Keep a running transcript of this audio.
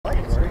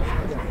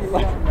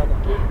Alright,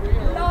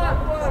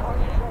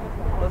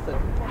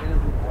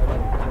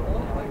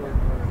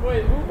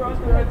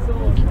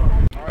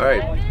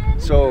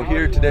 so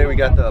here today we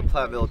got the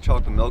Platteville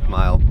Chocolate Milk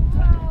Mile.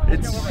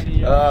 It's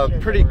a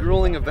pretty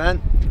grueling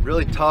event,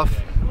 really tough.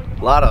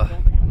 A lot of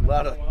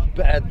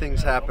bad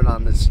things happen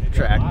on this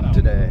track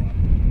today.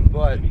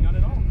 But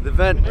the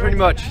event, pretty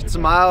much, it's a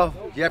mile.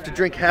 You have to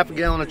drink half a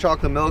gallon of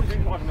chocolate milk,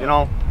 you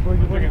know.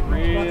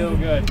 Real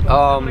good.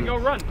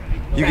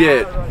 You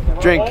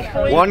drink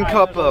 1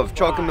 cup of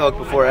chocolate milk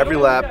before every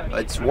lap.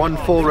 It's 1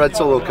 full red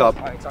Solo cup,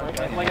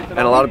 and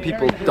a lot of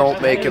people don't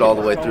make it all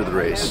the way through the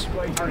race.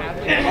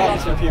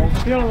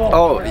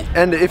 Oh,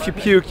 and if you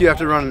puke, you have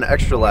to run an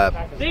extra lap.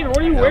 David, what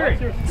are you wearing?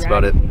 That's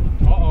about it.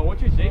 Uh-oh,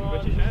 what's your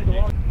strategy?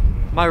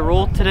 My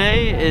role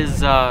today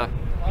is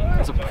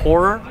as a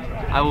pourer.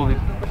 I will be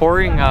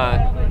pouring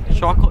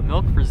chocolate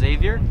milk for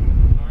Xavier.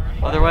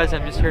 Otherwise,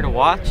 I'm just here to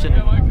watch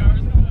and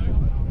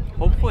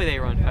hopefully they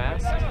run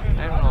fast.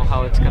 I don't know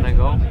how it's gonna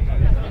go.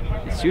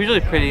 It's usually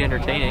pretty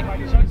entertaining.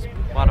 It was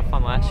a lot of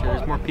fun last year.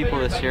 There's more people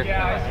this year,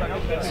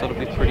 so it'll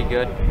be pretty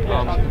good.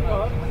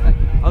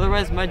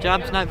 Otherwise, my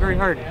job's not very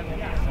hard.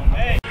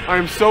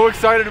 I'm so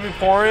excited to be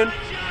pouring.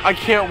 I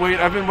can't wait.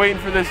 I've been waiting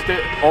for this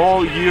day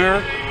all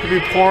year to be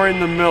pouring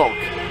the milk.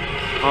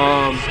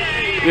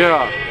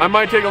 Yeah, I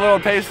might take a little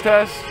taste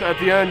test at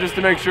the end just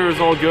to make sure it's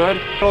all good.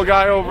 Little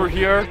guy over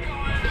here,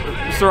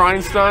 Mr.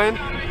 Einstein.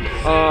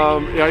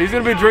 Yeah, he's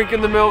gonna be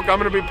drinking the milk. I'm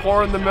gonna be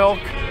pouring the milk.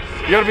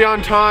 You gotta be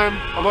on time,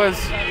 otherwise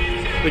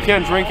they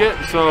can't drink it.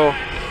 So,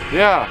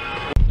 yeah.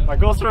 My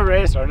goals for a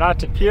race are not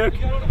to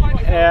puke,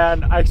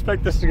 and I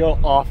expect this to go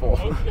awful.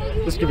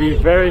 This could be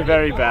very,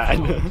 very bad.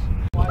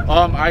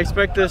 I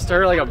expect this to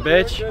hurt like a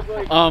bitch,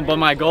 but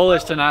my goal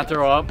is to not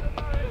throw up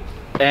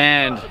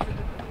and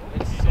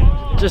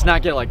just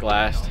not get like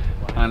last,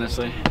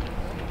 honestly.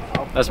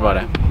 That's about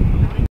it.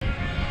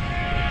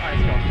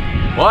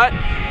 What?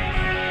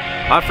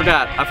 I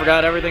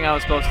forgot everything I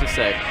was supposed to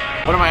say.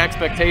 What are my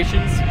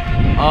expectations?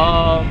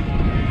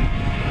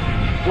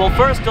 Well,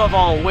 first of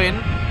all, win.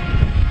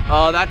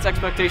 That's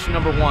expectation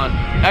number 1.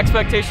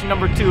 Expectation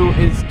number 2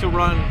 is to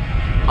run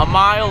a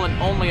mile and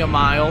only a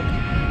mile.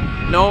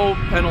 No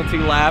penalty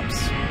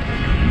laps.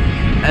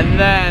 And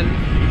then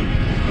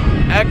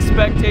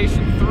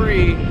expectation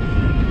 3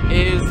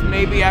 is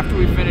maybe after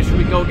we finish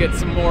we go get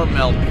some more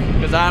milk,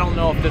 because I don't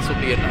know if this will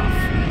be enough.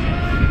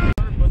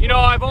 You know,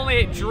 I've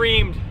only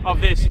dreamed of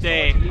this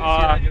day,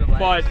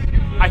 but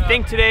I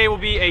think today will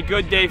be a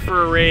good day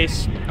for a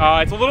race.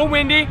 It's a little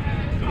windy.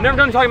 I've never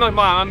done talking about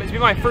mom. It's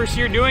been my first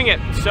year doing it,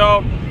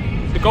 so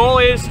the goal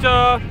is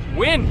to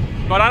win,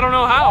 but I don't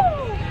know how.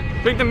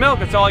 Drink the milk,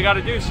 that's all I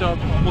gotta do, so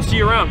we'll see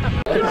you around.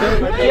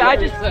 Yeah, I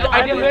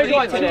didn't do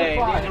it today.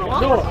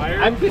 No,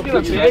 I'm thinking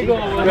of bagel.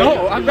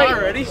 No, I'm not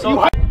ready.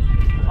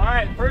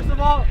 Alright, first of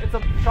all, it's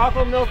a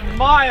chocolate milk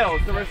mile,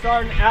 so we're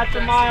starting at the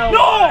mile.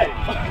 No!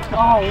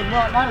 Oh,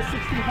 not a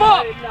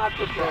 65.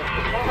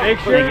 Make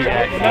sure,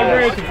 remember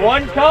it's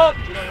 1 cup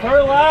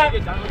per lap.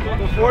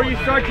 Before you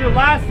start your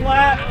last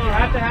lap, you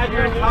have to have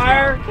your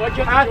entire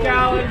half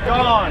gallon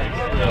gone.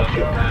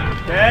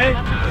 Okay?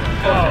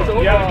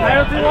 So, you have a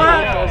penalty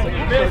lap.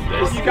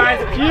 If you guys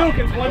puke,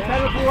 it's 1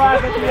 penalty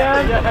lap at the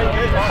end. And,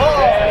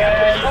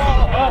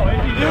 if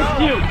you do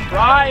puke,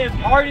 try as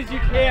hard as you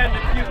can to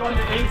puke on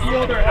the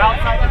infield or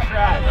outside the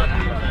track.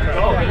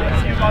 Go ahead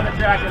and puke on the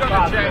track as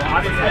possible.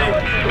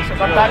 Obviously,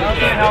 sometimes you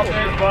can't help it,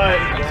 but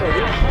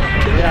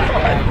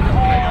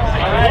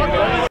yeah. All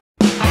right.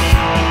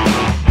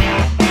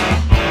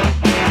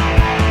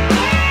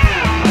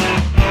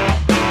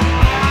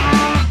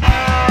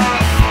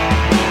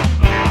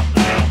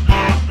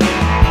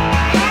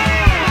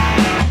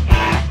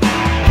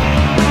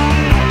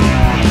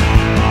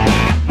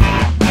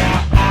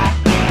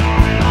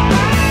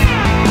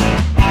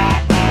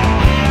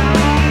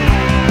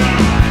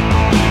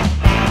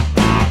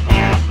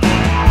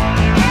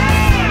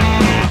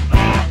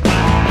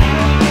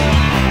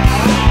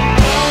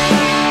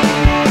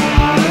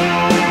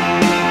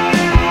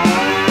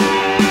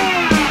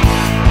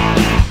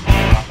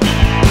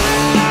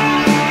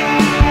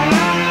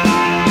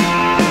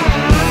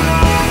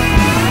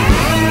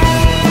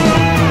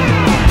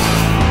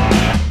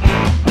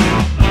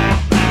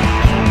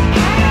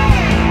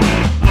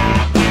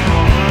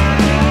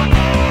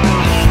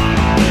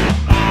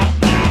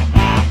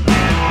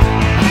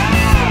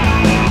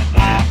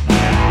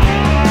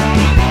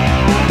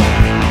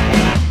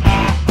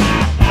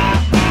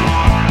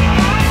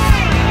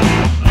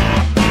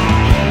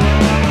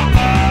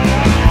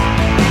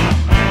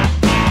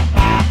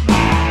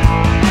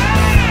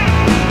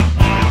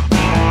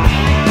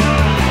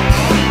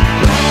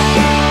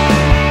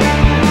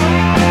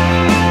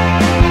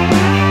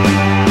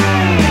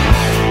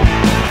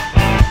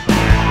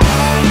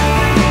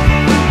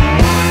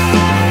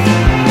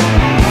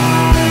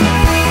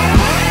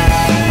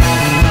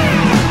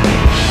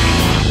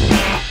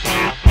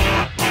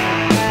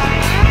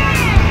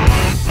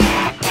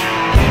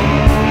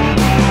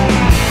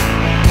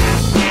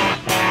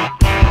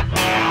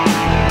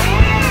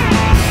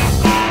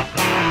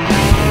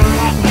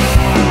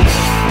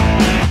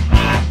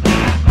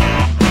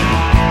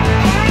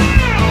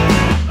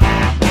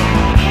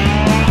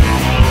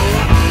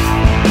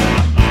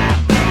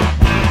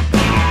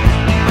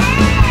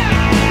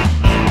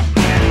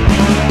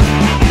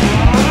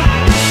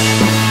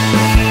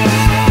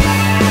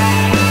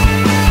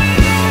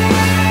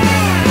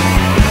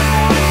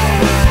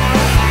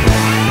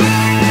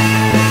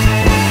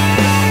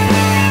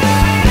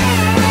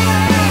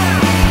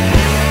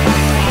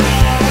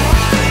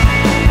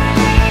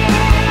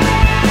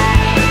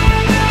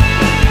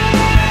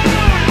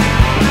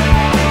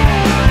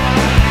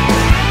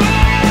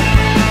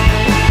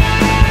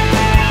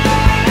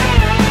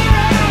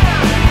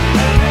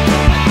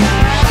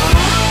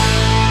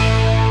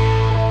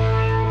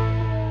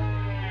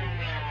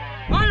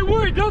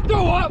 worry, don't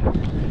throw up.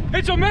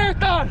 It's a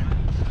marathon,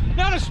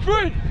 not a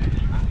sprint.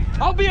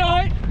 I'll be all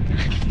right.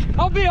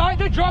 I'll be all right,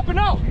 they're dropping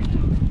out.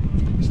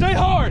 Stay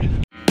hard.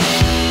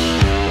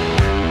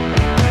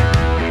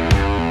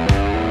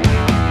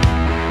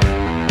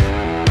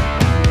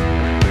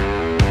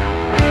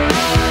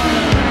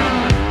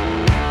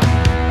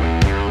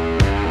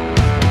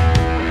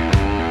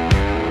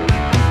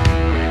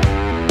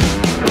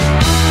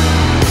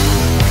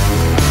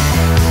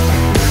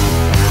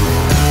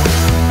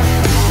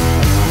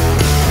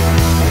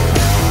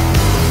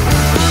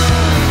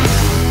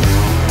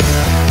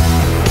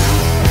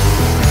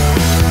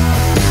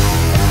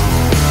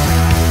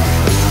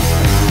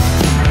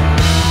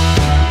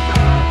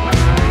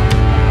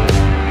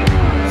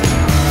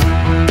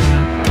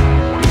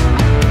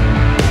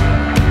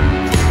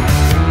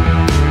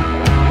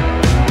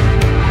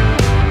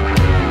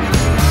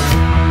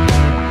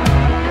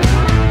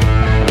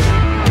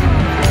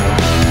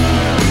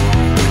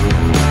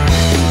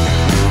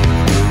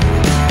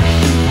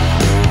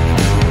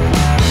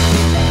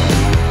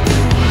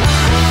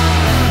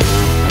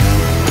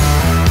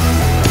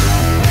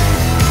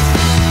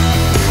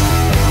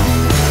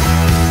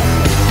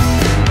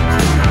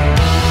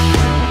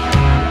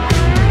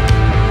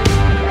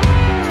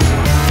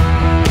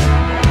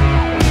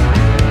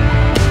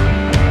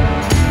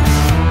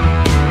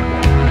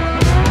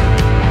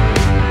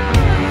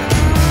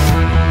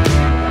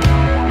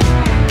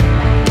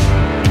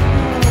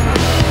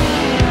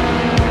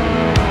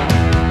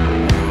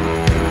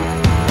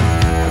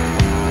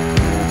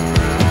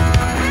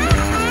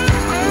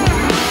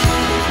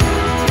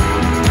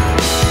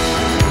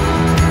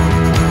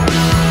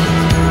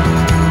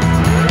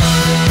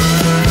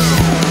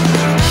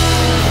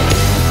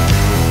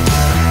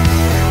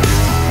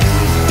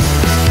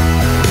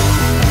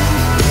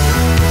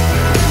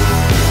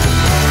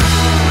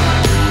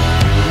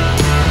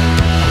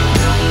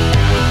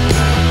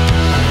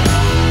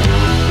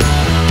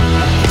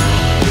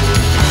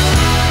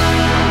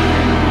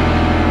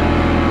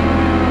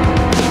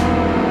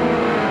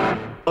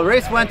 The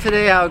race went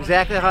today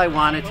exactly how I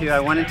wanted to. I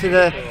went into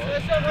the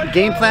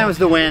game plan was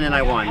to win and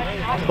I won.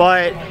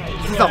 But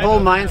this is a whole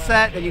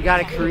mindset that you got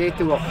to create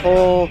through a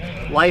whole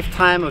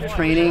lifetime of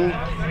training,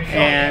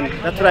 and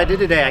that's what I did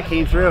today. I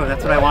came through and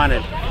that's what I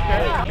wanted.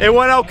 It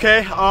went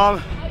okay.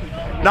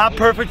 Not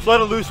perfect,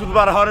 let it loose with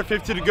about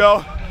 150 to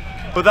go,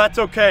 but that's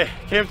okay.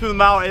 Came through the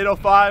mile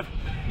 8:05,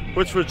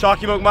 which was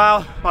Chalky Milk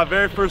Mile, my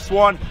very first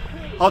one.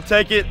 I'll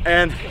take it,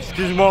 and it's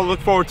gives me more to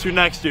look forward to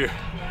next year.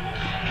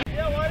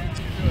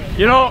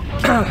 You know,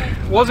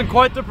 wasn't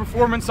quite the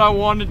performance I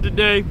wanted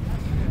today.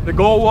 The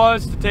goal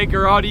was to take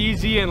her out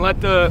easy and let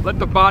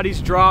the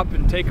bodies drop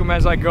and take them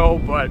as I go,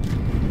 but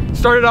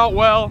started out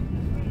well.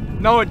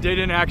 No, it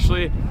didn't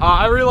actually.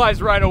 I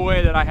realized right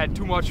away that I had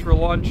too much for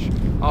lunch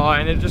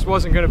and it just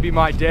wasn't gonna be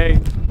my day.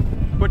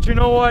 But you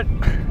know what?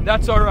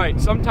 That's all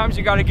right. Sometimes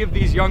you gotta give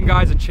these young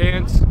guys a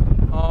chance.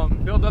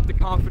 Build up the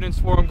confidence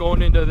for them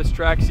going into this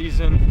track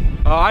season.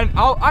 I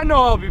know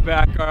I'll be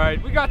back, all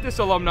right? We got this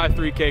alumni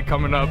 3K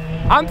coming up.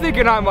 I'm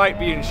thinking I might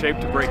be in shape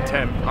to break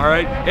 10, all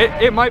right?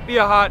 It might be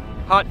a hot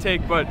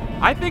take, but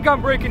I think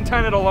I'm breaking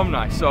 10 at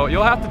alumni, so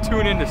you'll have to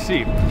tune in to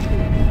see.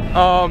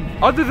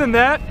 Other than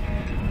that,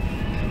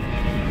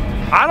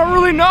 I don't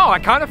really know. I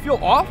kind of feel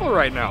awful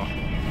right now.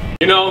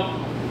 You know,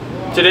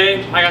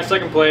 today I got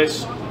second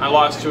place. I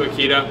lost to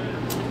Akita.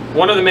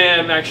 One of the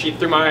men actually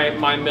threw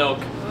my milk.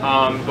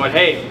 But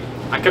hey,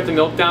 I kept the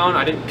milk down.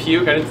 I didn't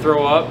puke, I didn't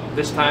throw up.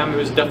 This time it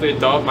was definitely a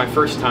dub, my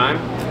first time.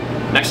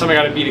 Next time I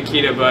gotta beat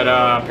Akita, but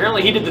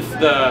apparently he did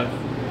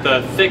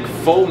the thick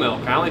full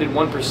milk. I only did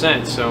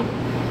 1%, so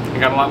I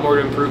got a lot more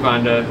to improve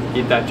on to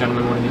beat that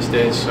gentleman one of these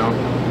days, so.